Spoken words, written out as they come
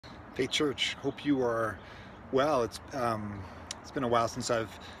Hey church, hope you are well. It's been a while since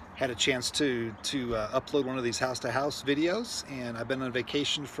I've had a chance to upload one of these house to house videos, and I've been on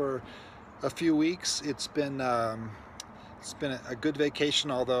vacation for a few weeks. It's been a good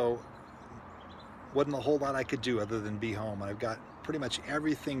vacation, although wasn't a whole lot I could do other than be home. I've got pretty much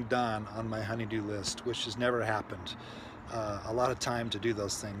everything done on my honey-do list, which has never happened. A lot of time to do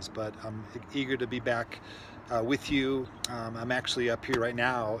those things, but I'm eager to be back with you. I'm actually up here right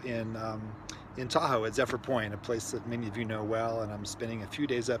now in Tahoe at Zephyr Point, a place that many of you know well, and I'm spending a few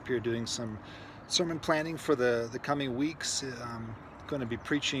days up here doing some sermon planning for the coming weeks. I'm going to be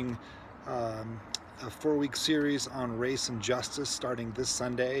preaching a 4-week series on race and justice starting this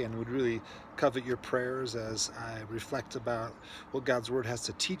Sunday, and would really covet your prayers as I reflect about what God's Word has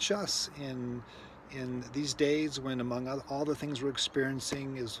to teach us in these days when, among all the things we're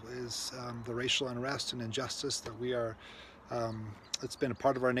experiencing, is the racial unrest and injustice that we are. It's been a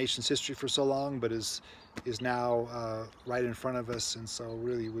part of our nation's history for so long, but is now right in front of us, and so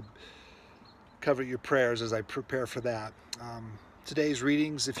really would cover your prayers as I prepare for that. Today's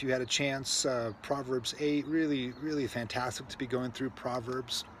readings, if you had a chance, Proverbs 8, really fantastic to be going through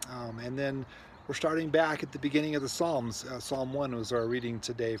Proverbs, and then we're starting back at the beginning of the Psalms. Psalm 1 was our reading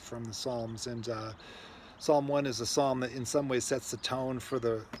today from the Psalms, and Psalm 1 is a psalm that in some ways sets the tone for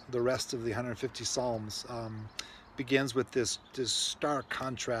the rest of the 150 Psalms. Begins with this stark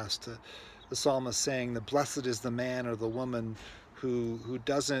contrast. The psalmist saying that blessed is the man or the woman who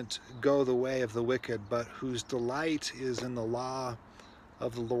doesn't go the way of the wicked, but whose delight is in the law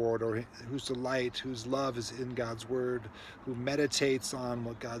of the Lord, or whose love is in God's Word, who meditates on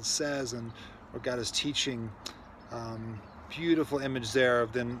what God says and what God is teaching. Beautiful image there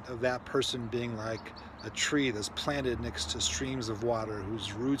of that person being like a tree that's planted next to streams of water,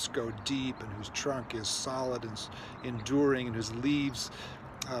 whose roots go deep and whose trunk is solid and enduring, and whose leaves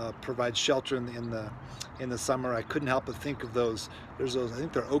provide shelter in the summer. I couldn't help but think of those. There's those, I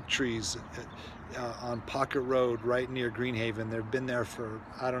think they're oak trees on Pocket Road right near Greenhaven. They've been there for,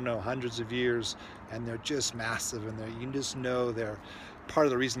 I don't know, hundreds of years, and they're just massive, and you can just know they're part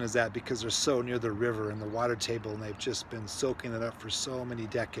of the reason is that because they're so near the river and the water table, and they've just been soaking it up for so many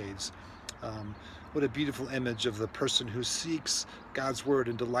decades. What a beautiful image of the person who seeks God's Word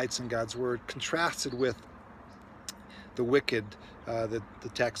and delights in God's Word, contrasted with the wicked. The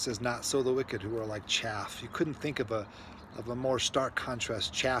text says, not so the wicked, who are like chaff. You couldn't think of a more stark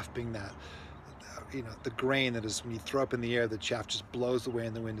contrast. Chaff being that, the grain that is, when you throw up in the air, the chaff just blows away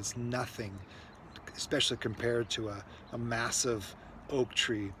in the wind. It's nothing, especially compared to a massive oak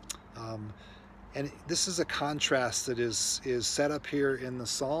tree. And this is a contrast that is set up here in the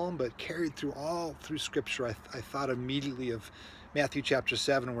psalm, but carried all through Scripture. I thought immediately of Matthew chapter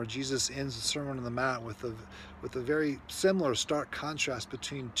 7, where Jesus ends the Sermon on the Mount with a very similar stark contrast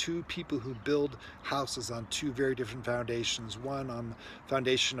between two people who build houses on two very different foundations, one on the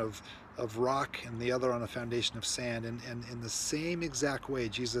foundation of rock and the other on a foundation of sand. And in the same exact way,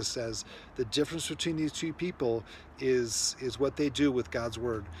 Jesus says the difference between these two people is what they do with God's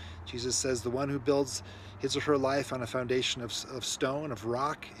Word. Jesus says the one who builds his or her life on a foundation of stone, of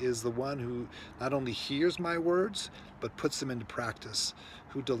rock, is the one who not only hears my words, but puts them into practice,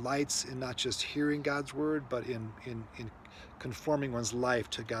 who delights in not just hearing God's Word, but in conforming one's life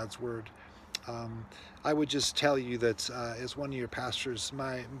to God's Word. I would just tell you that as one of your pastors,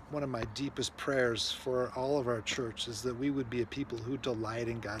 one of my deepest prayers for all of our church is that we would be a people who delight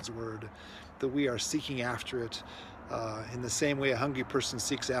in God's Word, that we are seeking after it in the same way a hungry person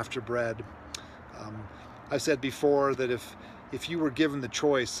seeks after bread. I've said before that if you were given the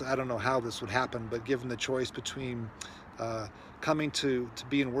choice, I don't know how this would happen, but given the choice between coming to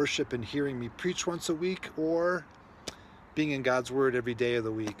be in worship and hearing me preach once a week, or being in God's Word every day of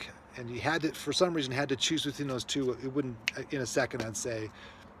the week, and you had to, for some reason, had to choose between those two, it wouldn't, in a second, I'd say,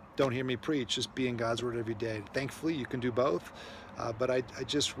 don't hear me preach, just be in God's Word every day. Thankfully, you can do both, but I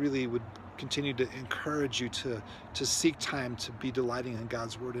just really would continue to encourage you to seek time to be delighting in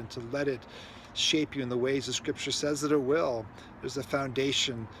God's Word and to let it shape you in the ways the Scripture says that it will. There's a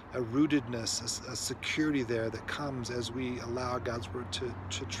foundation, a rootedness, a security there that comes as we allow God's Word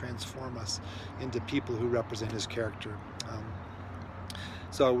to transform us into people who represent His character.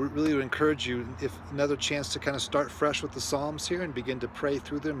 So we really would encourage you, if another chance to kind of start fresh with the Psalms here and begin to pray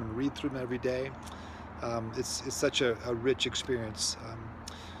through them and read through them every day. It's such a rich experience.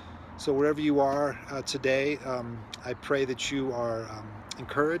 So wherever you are today, I pray that you are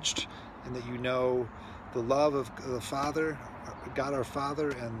encouraged, and that you know the love of the Father, God our Father,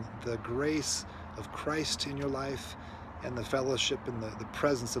 and the grace of Christ in your life, and the fellowship and the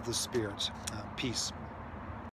presence of the Spirit. Peace.